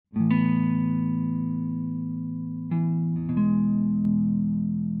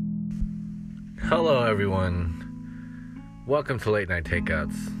Hello everyone, welcome to Late Night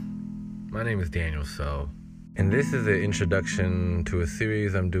Takeouts. My name is Daniel So, and this is an introduction to a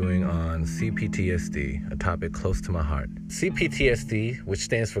series I'm doing on CPTSD, a topic close to my heart. CPTSD, which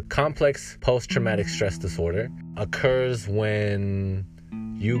stands for Complex Post-Traumatic Stress Disorder, occurs when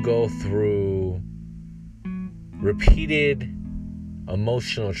you go through repeated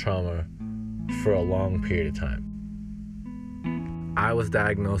emotional trauma for a long period of time. I was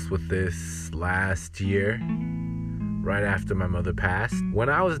diagnosed with this last year, right after my mother passed. When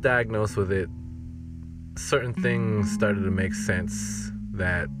I was diagnosed with it, certain things started to make sense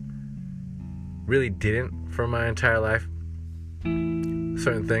that really didn't for my entire life.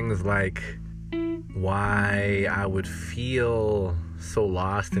 Certain things like why I would feel so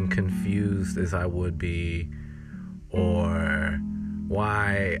lost and confused as I would be, or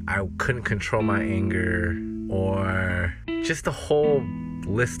why I couldn't control my anger, or just a whole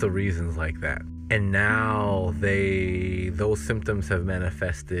list of reasons like that. And now those symptoms have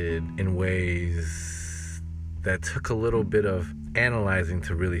manifested in ways that took a little bit of analyzing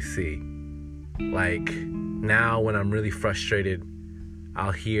to really see. Like now when I'm really frustrated,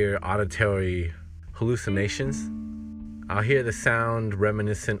 I'll hear auditory hallucinations. I'll hear the sound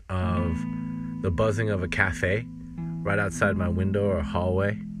reminiscent of the buzzing of a cafe right outside my window or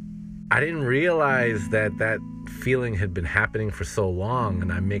hallway. I didn't realize that feeling had been happening for so long, and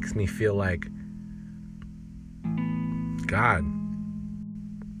that makes me feel like, God,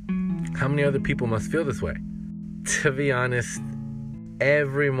 how many other people must feel this way? To be honest,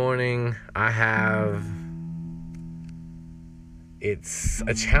 every morning it's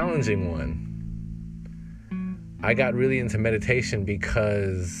a challenging one. I got really into meditation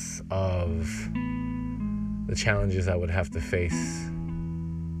because of the challenges I would have to face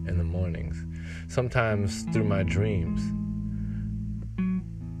in the mornings, sometimes through my dreams.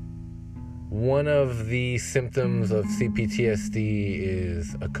 One of the symptoms of CPTSD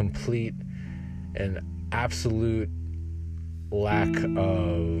is a complete and absolute lack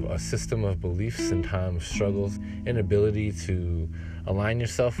of a system of beliefs in time of struggles, inability to align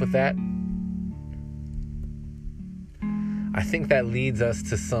yourself with that. I think that leads us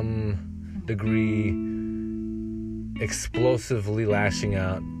to some degree explosively lashing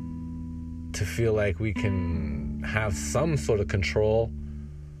out to feel like we can have some sort of control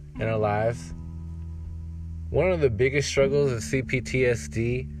in our lives. One of the biggest struggles of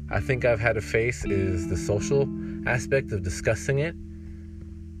CPTSD I think I've had to face is the social aspect of discussing it.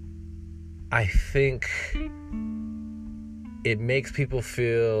 I think it makes people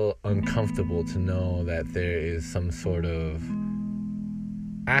feel uncomfortable to know that there is some sort of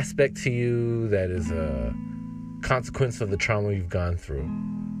aspect to you that is a consequence of the trauma you've gone through.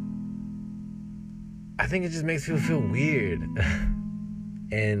 I think it just makes people feel weird.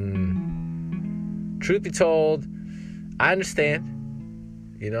 And truth be told, I understand.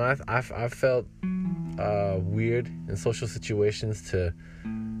 You know, I've felt weird in social situations to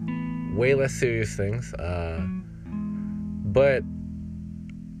way less serious things. But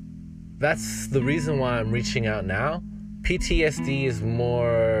that's the reason why I'm reaching out now. PTSD is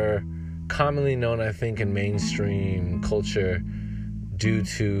more commonly known, I think, in mainstream culture due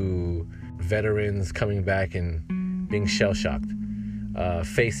to veterans coming back and being shell-shocked,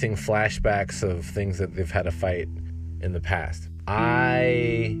 facing flashbacks of things that they've had to fight in the past.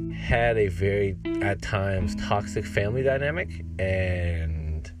 I had a very, at times, toxic family dynamic,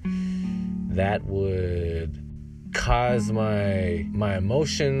 and that would cause my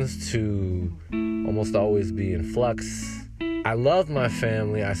emotions to almost always be in flux. I love my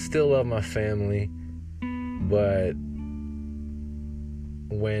family. I still love my family. But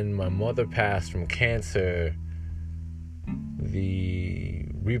when my mother passed from cancer, the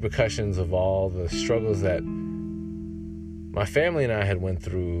repercussions of all the struggles that my family and I had went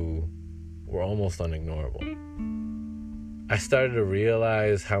through were almost unignorable. I started to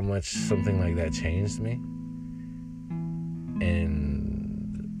realize how much something like that changed me,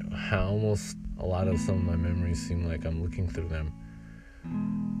 and how almost a lot of some of my memories seem like I'm looking through them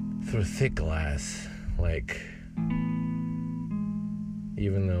through thick glass. Like,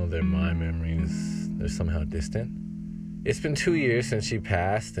 even though they're my memories, they're somehow distant. It's been 2 years since she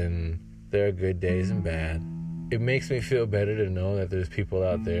passed, and there are good days and bad. It makes me feel better to know that there's people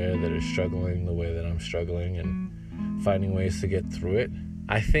out there that are struggling the way that I'm struggling and finding ways to get through it.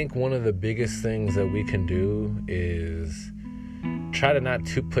 I think one of the biggest things that we can do is try to not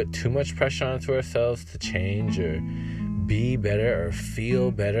put too much pressure onto ourselves to change or be better or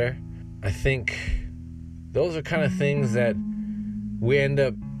feel better. I think those are kind of things that we end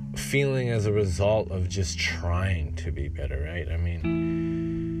up feeling as a result of just trying to be better, right? I mean,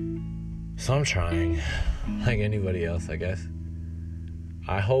 So I'm trying, like anybody else, I guess.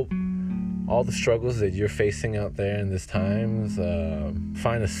 I hope all the struggles that you're facing out there in this times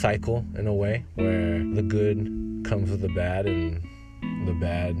find a cycle in a way where the good comes with the bad and the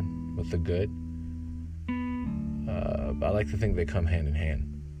bad with the good. I like to think they come hand in hand.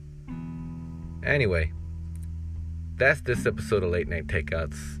 Anyway, that's this episode of Late Night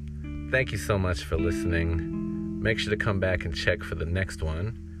Takeouts. Thank you so much for listening. Make sure to come back and check for the next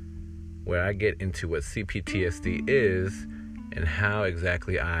one, where I get into what CPTSD is and how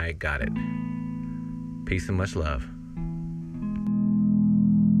exactly I got it. Peace and much love.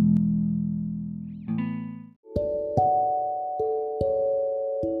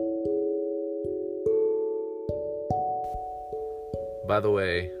 By the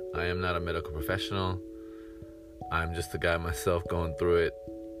way, I am not a medical professional. I'm just a guy myself going through it.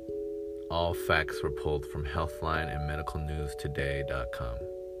 All facts were pulled from Healthline and medicalnewstoday.com.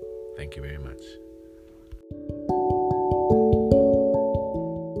 Thank you very much.